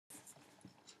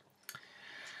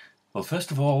Well,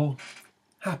 first of all,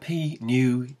 Happy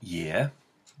New Year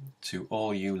to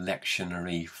all you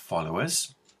lectionary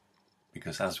followers,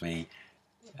 because as we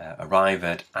arrive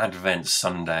at Advent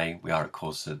Sunday, we are of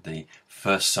course at the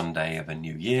first Sunday of a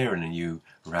new year and a new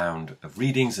round of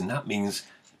readings, and that means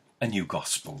a new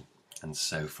Gospel. And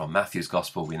so from Matthew's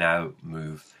Gospel we now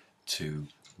move to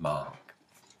Mark.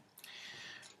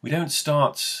 We don't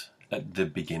start at the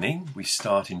beginning, we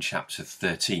start in chapter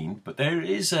 13, but there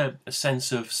is a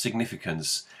sense of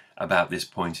significance about this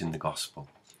point in the Gospel.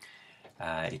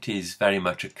 It is very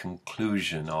much a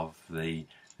conclusion of the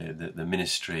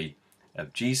ministry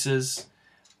of Jesus,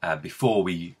 before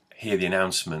we hear the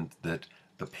announcement that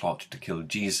the plot to kill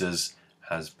Jesus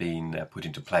has been put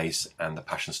into place and the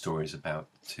Passion story is about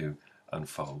to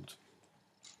unfold.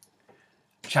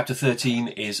 Chapter 13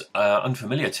 is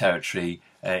unfamiliar territory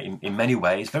in many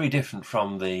ways, very different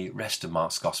from the rest of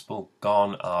Mark's Gospel.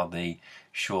 Gone are the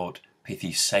short,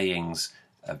 pithy sayings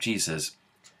of Jesus,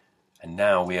 and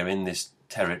now we are in this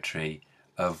territory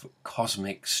of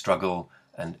cosmic struggle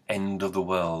and end of the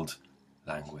world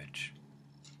language.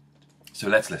 So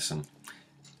let's listen.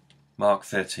 Mark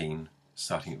 13,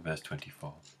 starting at verse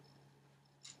 24.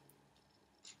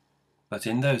 But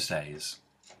in those days,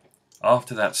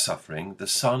 after that suffering, the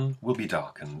sun will be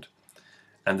darkened,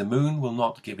 and the moon will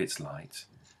not give its light,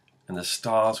 and the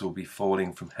stars will be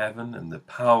falling from heaven, and the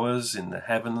powers in the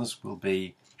heavens will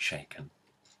be shaken.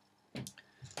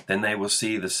 Then they will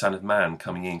see the Son of Man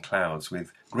coming in clouds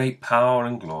with great power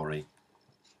and glory.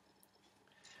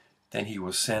 Then he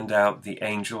will send out the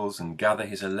angels and gather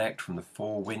his elect from the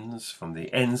four winds, from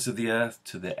the ends of the earth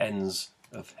to the ends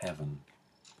of heaven.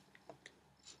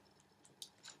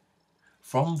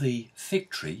 From the fig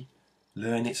tree,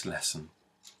 learn its lesson.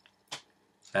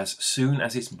 As soon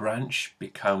as its branch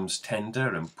becomes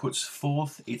tender and puts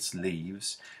forth its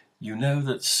leaves, you know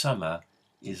that summer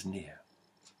is near.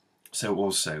 So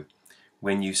also,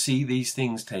 when you see these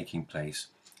things taking place,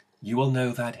 you will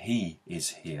know that he is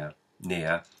here,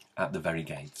 near, at the very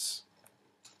gates.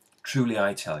 Truly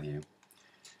I tell you,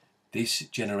 this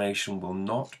generation will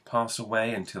not pass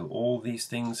away until all these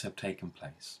things have taken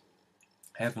place.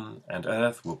 Heaven and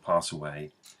earth will pass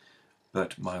away,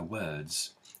 but my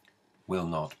words will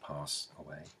not pass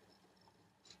away.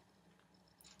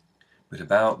 But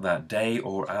about that day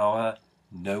or hour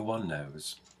no one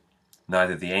knows,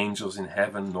 neither the angels in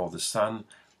heaven nor the Son,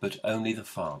 but only the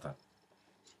Father.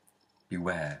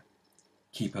 Beware,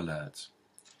 keep alert,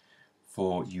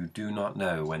 for you do not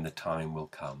know when the time will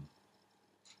come.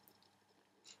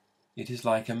 It is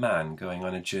like a man going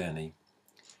on a journey,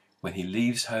 when he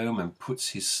leaves home and puts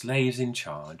his slaves in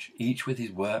charge, each with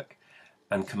his work,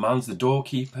 and commands the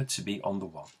doorkeeper to be on the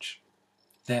watch.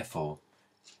 Therefore,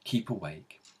 keep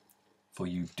awake, for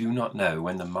you do not know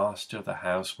when the master of the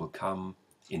house will come,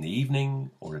 in the evening,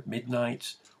 or at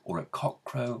midnight, or at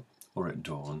cockcrow, or at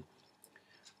dawn,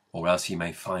 or else he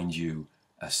may find you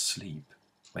asleep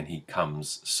when he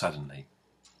comes suddenly.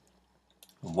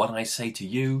 And what I say to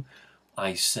you,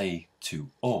 I say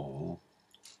to all,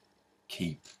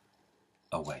 keep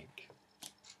awake.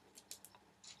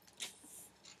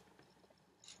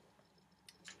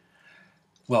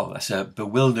 Well, that's a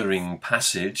bewildering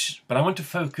passage, but I want to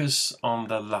focus on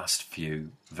the last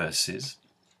few verses,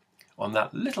 on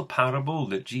that little parable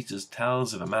that Jesus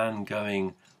tells of a man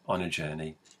going on a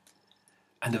journey,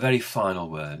 and the very final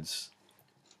words,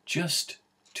 just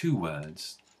two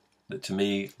words that to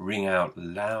me ring out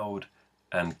loud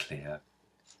and clear: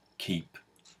 keep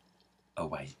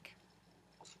awake.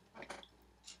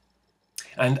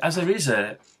 And as there is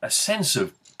a sense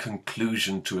of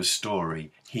conclusion to a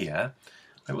story here,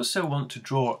 I also want to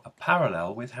draw a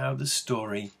parallel with how the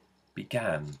story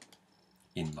began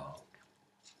in Mark.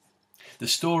 The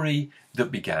story that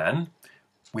began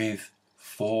with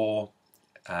four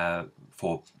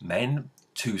men,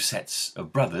 two sets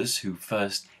of brothers who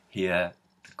first hear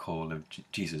the call of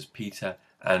Jesus: Peter,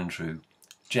 Andrew,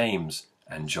 James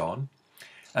and John.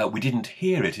 We didn't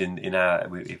hear it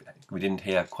we didn't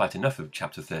hear quite enough of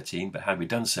chapter 13, but had we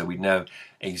done so, we'd know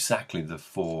exactly the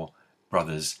four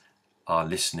brothers are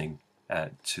listening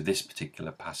to this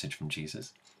particular passage from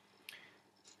Jesus.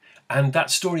 And that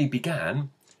story began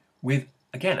with,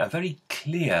 again, a very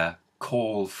clear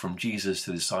call from Jesus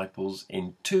to the disciples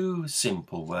in two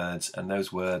simple words, and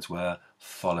those words were,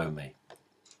 follow me.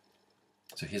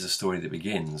 So here's a story that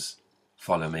begins,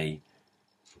 follow me,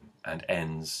 and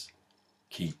ends,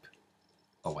 keep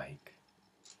awake.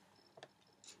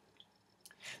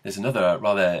 There's another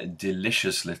rather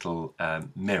delicious little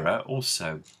mirror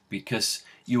also, because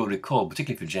you will recall,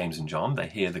 particularly for James and John, they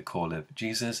hear the call of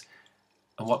Jesus,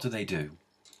 and what do?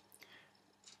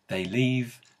 They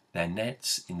leave their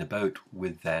nets in the boat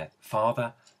with their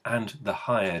father and the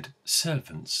hired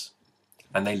servants,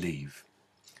 and they leave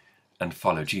and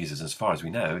follow Jesus. As far as we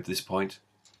know, at this point,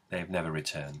 they have never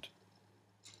returned.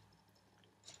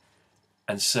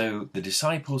 And so the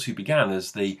disciples who began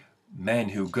as the men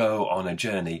who go on a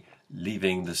journey,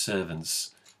 leaving the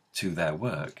servants to their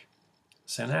work.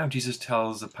 So now Jesus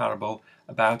tells a parable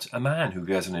about a man who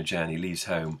goes on a journey, leaves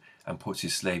home and puts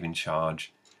his slave in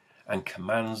charge and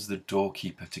commands the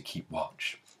doorkeeper to keep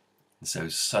watch. And so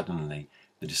suddenly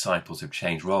the disciples have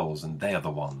changed roles, and they are the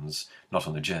ones, not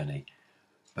on the journey,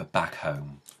 but back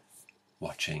home,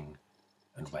 watching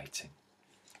and waiting.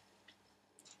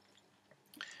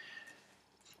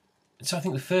 And so I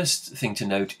think the first thing to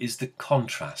note is the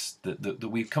contrast, that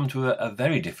we've come to a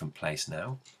very different place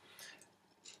now.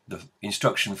 The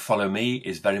instruction, follow me,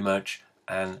 is very much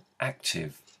an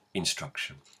active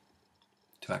instruction.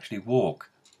 To actually walk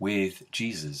with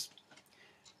Jesus,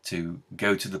 to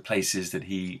go to the places that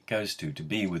he goes to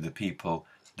be with the people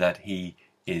that he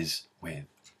is with.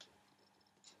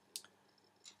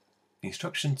 The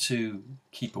instruction to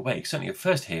keep awake, certainly at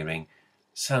first hearing,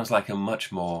 sounds like a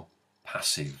much more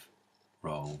passive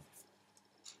role.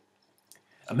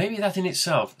 And maybe that in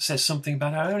itself says something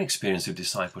about our own experience of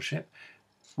discipleship,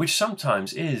 which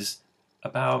sometimes is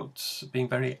about being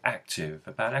very active,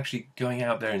 about actually going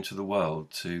out there into the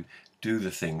world to do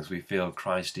the things we feel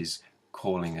Christ is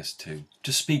calling us to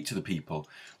speak to the people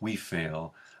we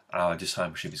feel our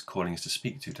discipleship is calling us to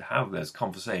speak to have those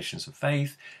conversations of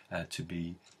faith, to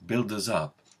be builders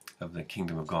up of the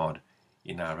kingdom of God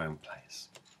in our own place.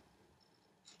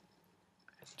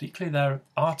 Particularly there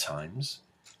are times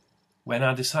when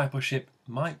our discipleship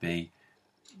might be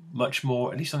much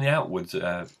more, at least on the outward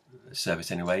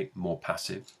service anyway, more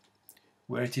passive,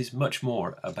 where it is much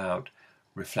more about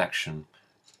reflection,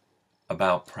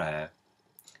 about prayer,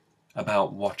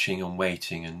 about watching and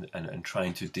waiting and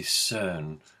trying to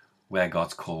discern where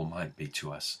God's call might be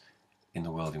to us in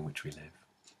the world in which we live.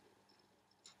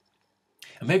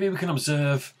 And maybe we can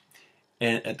observe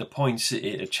at the points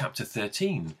in chapter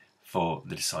 13 for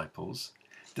the disciples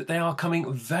that they are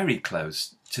coming very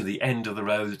close to the end of the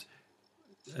road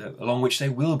along which they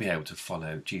will be able to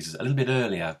follow Jesus. A little bit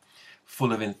earlier,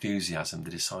 full of enthusiasm,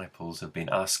 the disciples have been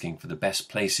asking for the best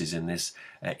places in this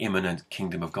imminent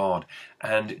kingdom of God.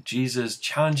 And Jesus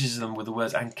challenges them with the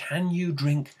words, and can you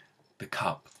drink the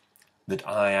cup that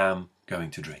I am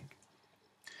going to drink?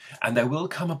 And there will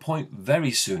come a point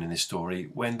very soon in this story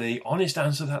when the honest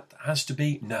answer to that has to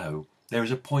be no. There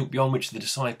is a point beyond which the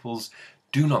disciples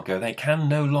do not go. They can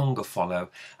no longer follow,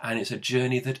 and it's a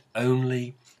journey that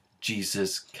only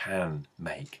Jesus can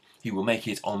make. He will make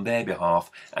it on their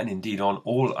behalf, and indeed on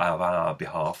all of our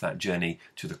behalf, that journey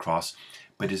to the cross,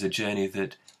 but is a journey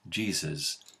that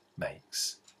Jesus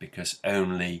makes, because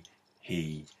only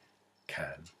he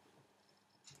can.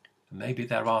 And maybe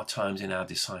there are times in our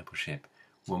discipleship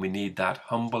when we need that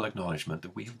humble acknowledgement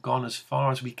that we have gone as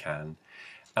far as we can,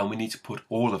 and we need to put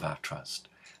all of our trust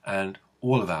and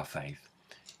all of our faith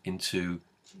into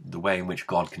the way in which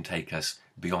God can take us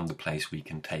beyond the place we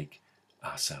can take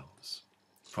ourselves,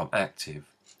 from active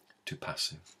to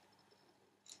passive.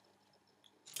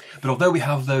 But although we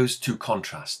have those two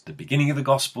contrasts, the beginning of the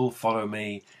gospel, follow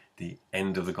me, the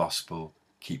end of the gospel,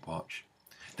 keep watch,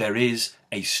 there is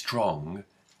a strong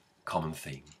common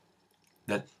theme,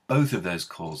 that both of those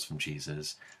calls from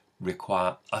Jesus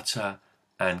require utter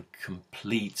and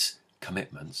complete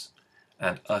commitments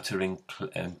and utter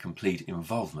and complete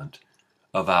involvement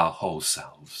of our whole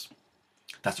selves.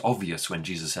 That's obvious when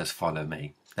Jesus says, follow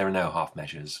me. There are no half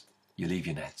measures. You leave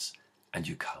your nets and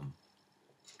you come.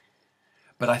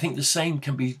 But I think the same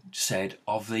can be said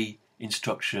of the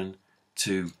instruction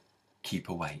to keep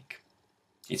awake.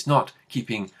 It's not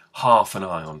keeping half an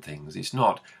eye on things. It's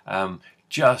not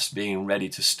just being ready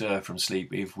to stir from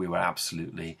sleep if we were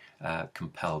absolutely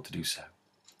compelled to do so.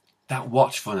 That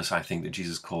watchfulness, I think, that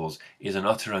Jesus calls is an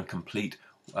utter and complete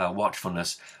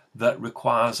watchfulness that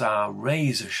requires our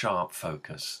razor-sharp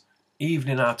focus,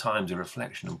 even in our times of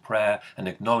reflection and prayer and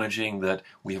acknowledging that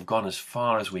we have gone as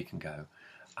far as we can go,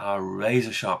 our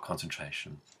razor-sharp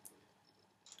concentration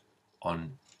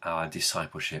on our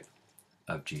discipleship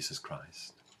of Jesus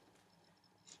Christ.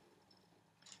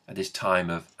 At this time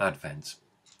of Advent,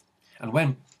 and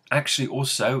when actually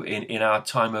also in our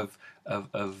time of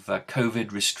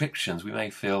COVID restrictions, we may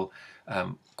feel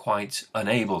quite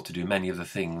unable to do many of the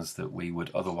things that we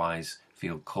would otherwise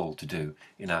feel called to do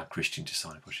in our Christian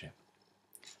discipleship.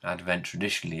 Advent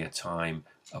traditionally a time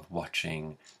of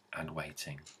watching and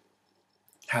waiting.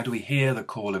 How do we hear the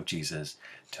call of Jesus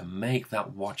to make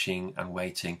that watching and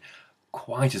waiting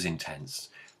quite as intense,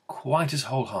 quite as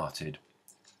wholehearted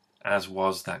as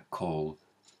was that call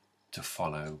to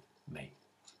follow me.